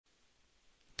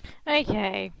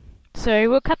Okay. So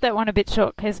we'll cut that one a bit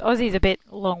short because Aussie's a bit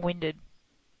long-winded.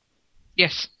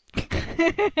 Yes.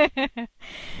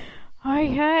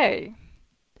 Okay.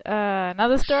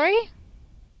 Another story?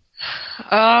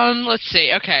 Let's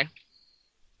see. Okay.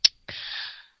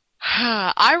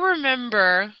 I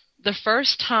remember the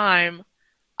first time,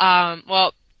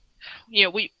 well,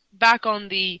 we back on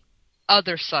the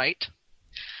other site.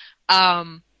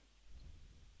 Um,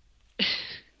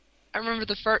 I remember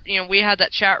the first, we had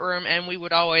that chat room and we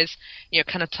would always,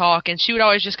 kind of talk, and she would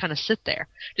always just kind of sit there,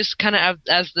 just kind of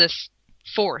as this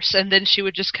force, and then she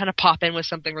would just kind of pop in with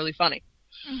something really funny.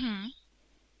 Mm-hmm.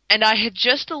 And I had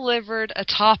just delivered a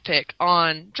topic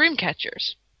on dream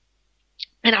catchers,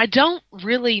 and I don't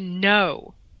really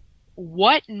know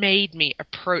what made me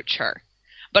approach her,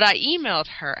 but I emailed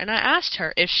her and I asked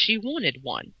her if she wanted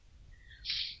one.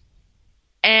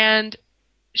 And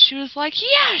she was like,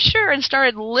 yeah, sure, and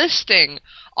started listing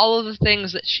all of the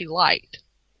things that she liked.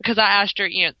 Because I asked her,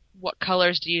 what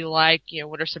colors do you like?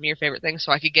 What are some of your favorite things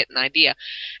so I could get an idea.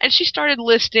 And she started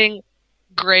listing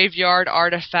graveyard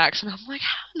artifacts, and I'm like,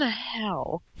 how in the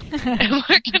hell am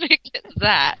I going to get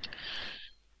that?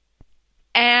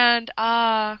 And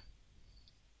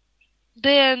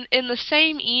then in the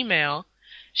same email,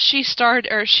 she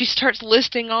starts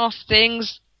listing off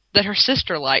things that her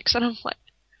sister likes, and I'm like,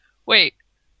 wait,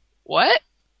 what?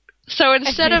 So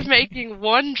instead of making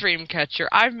one dream catcher,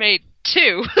 I've made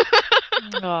two.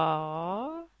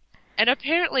 Aww. And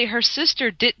apparently her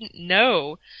sister didn't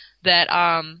know that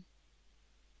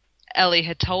Ellie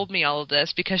had told me all of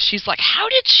this, because she's like, how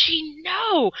did she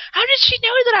know? How did she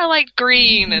know that I liked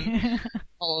green and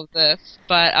all of this?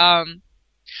 But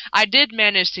I did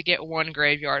manage to get one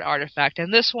graveyard artifact,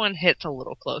 and this one hits a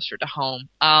little closer to home.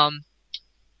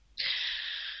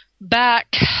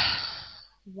 Back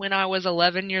when I was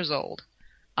 11 years old,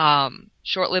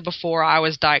 shortly before I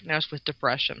was diagnosed with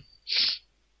depression,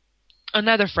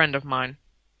 another friend of mine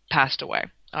passed away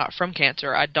from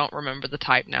cancer. I don't remember the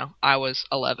type now. I was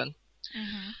 11.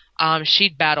 Mm-hmm.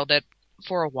 She'd battled it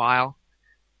for a while,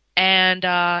 and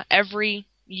every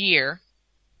year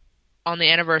on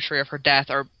the anniversary of her death,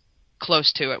 or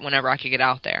close to it, whenever I could get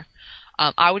out there,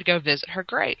 I would go visit her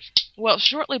grave. Well,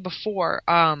 shortly before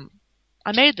I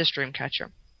made this dream catcher,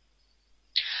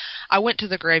 I went to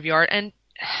the graveyard, and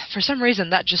for some reason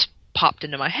that just popped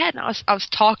into my head. And I was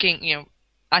talking,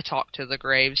 I talked to the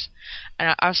graves,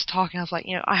 and I was talking. I was like,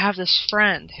 I have this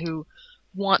friend who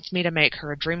wants me to make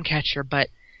her a dream catcher, but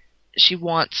she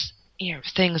wants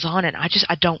things on it.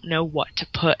 I don't know what to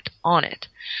put on it.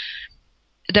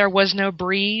 There was no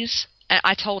breeze, and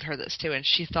I told her this too, and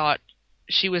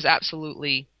she was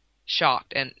absolutely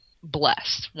shocked and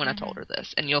blessed when I told her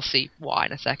this, and you'll see why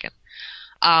in a second.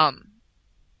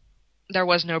 There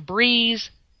was no breeze,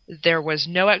 there was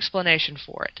no explanation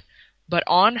for it, but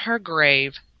on her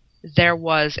grave there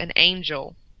was an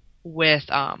angel with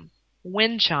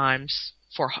wind chimes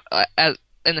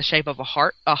in the shape of a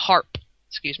harp,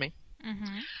 excuse me.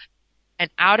 Mm-hmm. And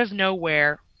out of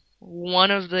nowhere,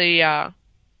 one of the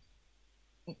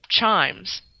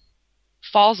chimes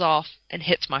falls off and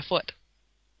hits my foot.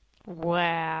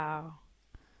 Wow.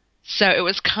 So it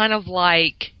was kind of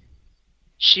like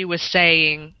she was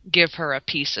saying, give her a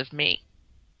piece of me.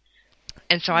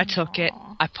 And so I took it,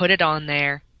 I put it on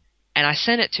there, and I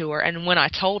sent it to her. And when I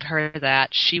told her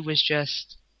that, she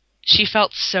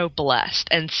felt so blessed.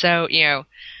 And so,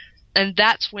 and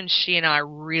that's when she and I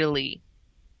really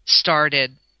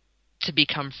started to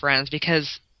become friends,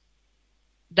 because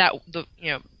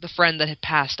the friend that had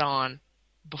passed on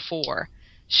before,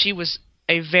 she was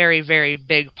a very, very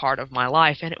big part of my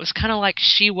life, and it was kind of like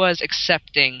she was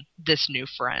accepting this new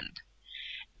friend.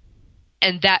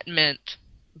 And that meant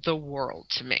the world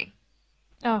to me.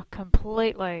 Oh,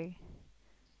 completely.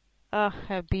 Oh,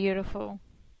 how beautiful.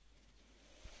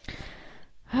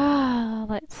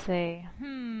 Let's see.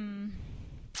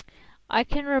 I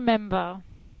can remember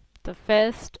the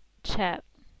first chat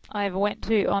I ever went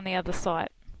to on the other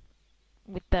site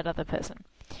with that other person.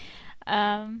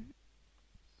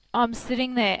 I'm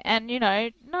sitting there and,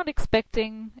 not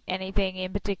expecting anything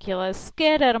in particular,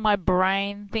 scared out of my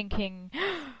brain, thinking,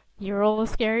 you're all a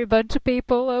scary bunch of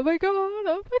people, oh my god,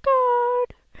 oh my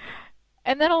god.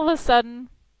 And then all of a sudden,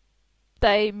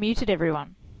 they muted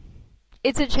everyone.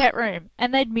 It's a chat room,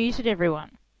 and they'd muted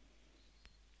everyone.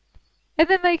 And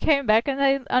then they came back and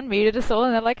they unmuted us all,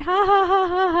 and they're like, ha ha ha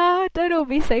ha ha, don't all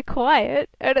be so quiet.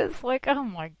 And it's like, oh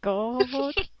my god.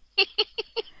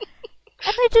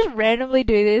 And they just randomly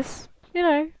do this,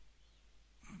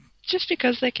 Just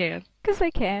because they can. Because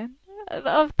they can. And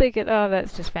I'm thinking, oh,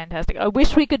 that's just fantastic. I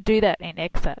wish we could do that in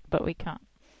XSAT, but we can't.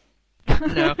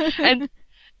 No. And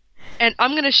And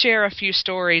I'm going to share a few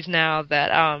stories now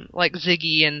that, like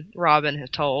Ziggy and Robin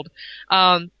have told.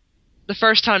 The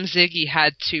first time Ziggy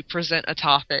had to present a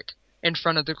topic in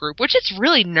front of the group, which is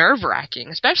really nerve-wracking,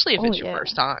 especially if Oh, it's your yeah.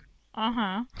 first time.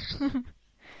 Uh-huh.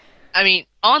 I mean,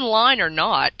 online or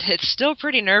not, it's still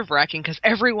pretty nerve-wracking because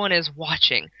everyone is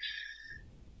watching.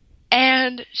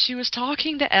 And she was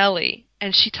talking to Ellie,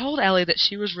 and she told Ellie that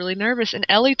she was really nervous, and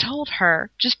Ellie told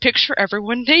her, just picture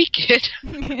everyone naked.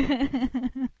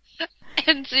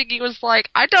 And Ziggy was like,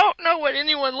 I don't know what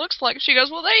anyone looks like. She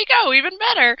goes, well, there you go, even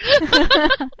better.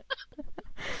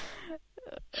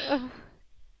 Oh,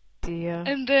 dear.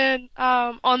 And then,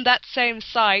 on that same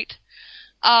site,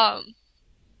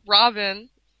 Robin,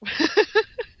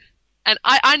 and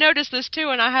I noticed this too,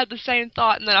 and I had the same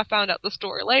thought, and then I found out the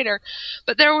story later,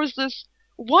 but there was this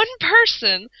one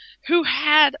person who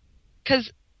had,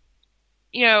 because,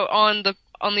 you know, on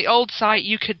the old site,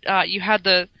 you could, you had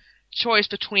the choice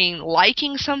between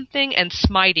liking something and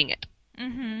smiting it.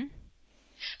 Mm-hmm.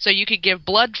 So you could give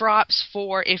blood drops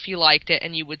for if you liked it,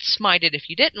 and you would smite it if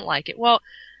you didn't like it. Well,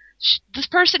 this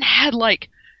person had, like,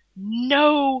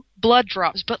 no blood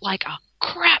drops, but, like, a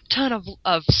crap ton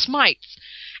of smites.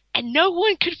 And no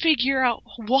one could figure out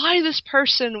why this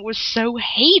person was so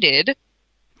hated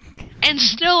and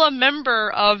still a member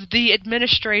of the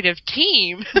administrative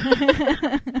team.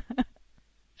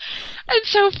 And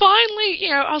so finally, you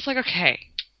know, I was like, okay.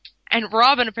 And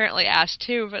Robin apparently asked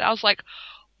too, but I was like,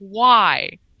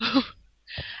 why?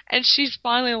 And she's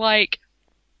finally like,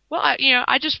 well,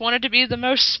 I just wanted to be the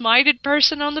most smited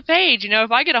person on the page. You know,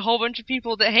 if I get a whole bunch of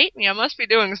people that hate me, I must be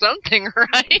doing something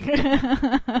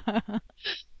right.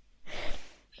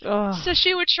 Oh. So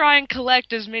she would try and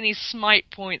collect as many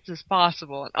smite points as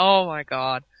possible. And oh my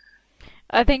god.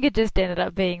 I think it just ended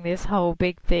up being this whole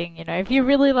big thing, you know. If you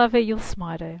really love her, you'll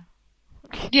smite her.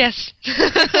 Yes.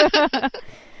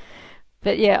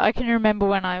 But yeah, I can remember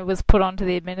when I was put onto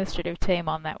the administrative team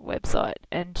on that website,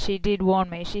 and she did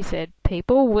warn me. She said,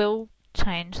 people will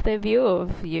change their view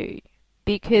of you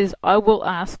because I will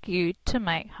ask you to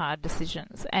make hard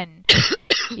decisions. And,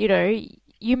 you know,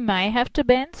 you may have to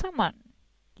ban someone.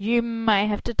 You may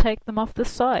have to take them off the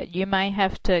site. You may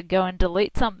have to go and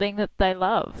delete something that they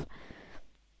love.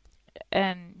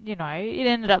 And, you know, it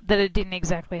ended up that it didn't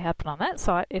exactly happen on that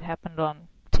site. It happened on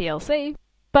TLC,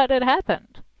 but it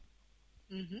happened.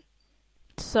 Mm-hmm.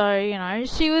 So, you know,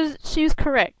 she was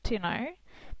correct, you know.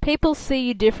 People see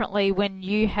you differently when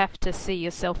you have to see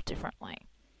yourself differently.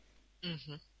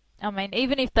 Mm-hmm. I mean,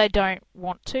 even if they don't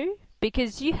want to,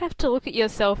 because you have to look at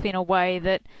yourself in a way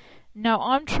that, no,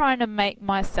 I'm trying to make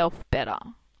myself better.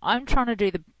 I'm trying to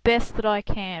do the best that I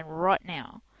can right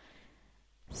now.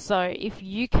 So if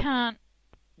you can't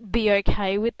be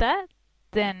okay with that,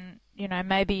 then, you know,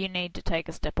 maybe you need to take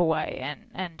a step away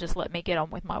and just let me get on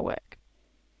with my work.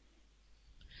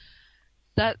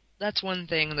 That's one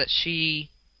thing that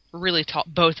she really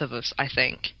taught both of us, I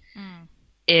think,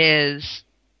 is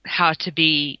how to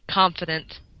be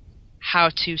confident, how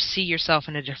to see yourself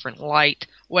in a different light,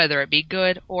 whether it be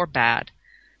good or bad.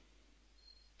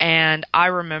 And I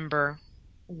remember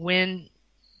when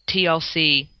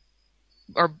TLC,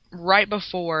 or right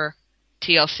before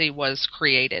TLC was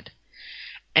created,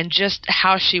 and just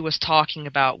how she was talking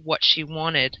about what she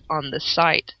wanted on the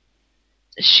site.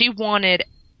 She wanted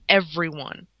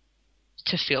everyone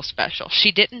to feel special.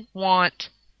 She didn't want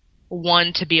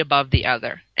one to be above the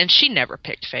other. And she never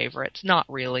picked favorites. Not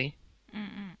really.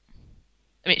 Mm-mm.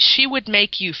 I mean, she would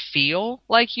make you feel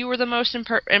like you were the most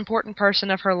important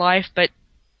person of her life, but,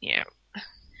 you know,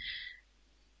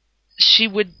 she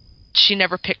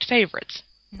never picked favorites.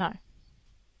 No.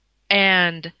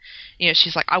 And, you know,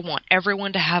 she's like, I want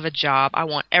everyone to have a job. I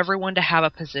want everyone to have a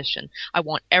position. I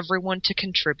want everyone to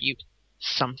contribute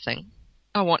something.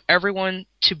 I want everyone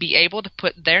to be able to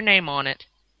put their name on it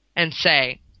and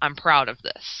say, I'm proud of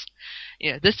this.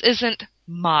 You know, this isn't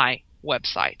my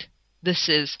website. This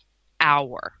is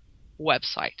our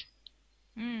website.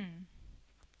 Mm.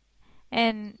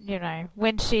 And, you know,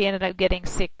 when she ended up getting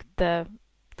sick, the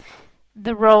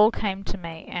role came to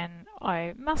me, and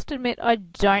I must admit I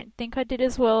don't think I did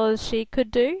as well as she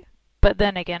could do. But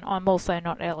then again, I'm also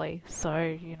not Ellie, so,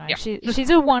 you know, Yeah. she's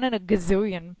a one in a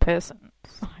gazillion person.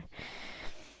 So,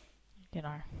 you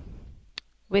know,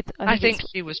 I think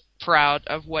she was proud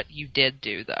of what you did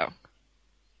do, though.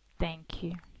 Thank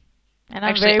you. And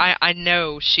actually, I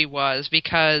know she was,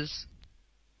 because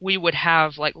we would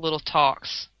have, like, little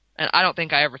talks, and I don't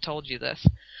think I ever told you this,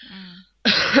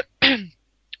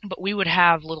 but we would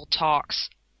have little talks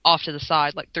off to the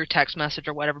side, like through text message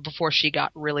or whatever, before she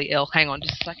got really ill. Hang on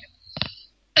just a second.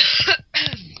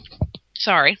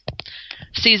 Sorry.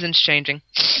 Season's changing.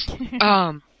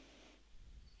 Um,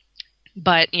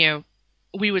 but,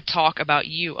 we would talk about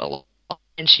you a lot.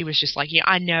 And she was just like, yeah,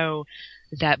 I know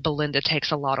that Belinda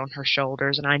takes a lot on her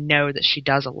shoulders, and I know that she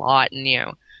does a lot, and,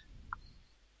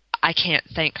 I can't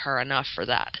thank her enough for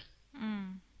that.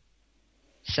 Mm.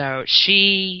 So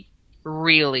she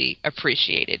really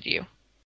appreciated you.